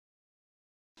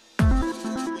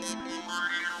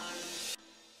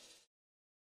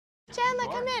Chandler,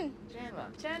 come in.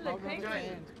 Chandler, quick.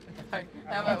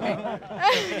 How about we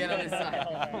get on this side?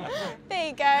 There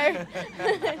you go.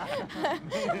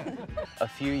 A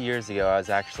few years ago, I was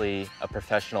actually a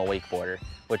professional wakeboarder,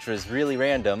 which was really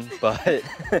random, but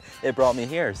it brought me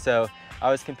here. So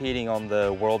I was competing on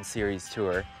the World Series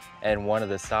Tour, and one of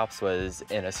the stops was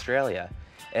in Australia.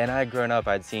 And I had grown up,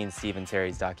 I'd seen Steve and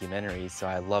Terry's documentaries, so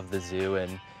I loved the zoo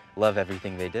and love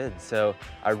everything they did. So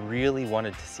I really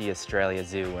wanted to see Australia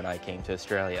Zoo when I came to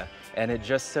Australia. And it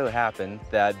just so happened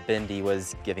that Bindi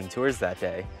was giving tours that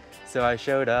day. So I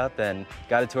showed up and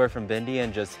got a tour from Bindi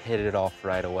and just hit it off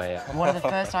right away. One of the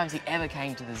first times he ever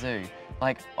came to the zoo,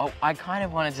 like, I kind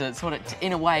of wanted to sort of,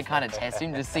 in a way, kind of test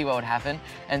him to see what would happen.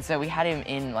 And so we had him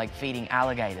in, like, feeding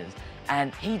alligators.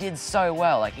 And he did so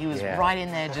well, like he was right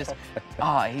in there just,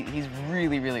 he's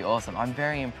really, really awesome. I'm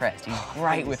very impressed. He's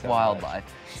great with wildlife,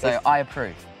 so I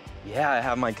approve. Yeah, I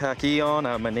have my khaki on,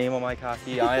 I have my name on my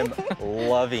khaki. I am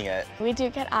loving it. We do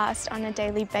get asked on a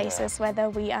daily basis whether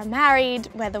we are married,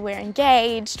 whether we're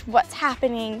engaged, what's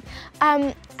happening.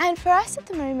 And for us at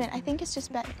the moment, I think it's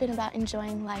just been about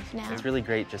enjoying life now. It's really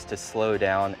great just to slow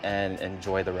down and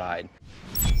enjoy the ride.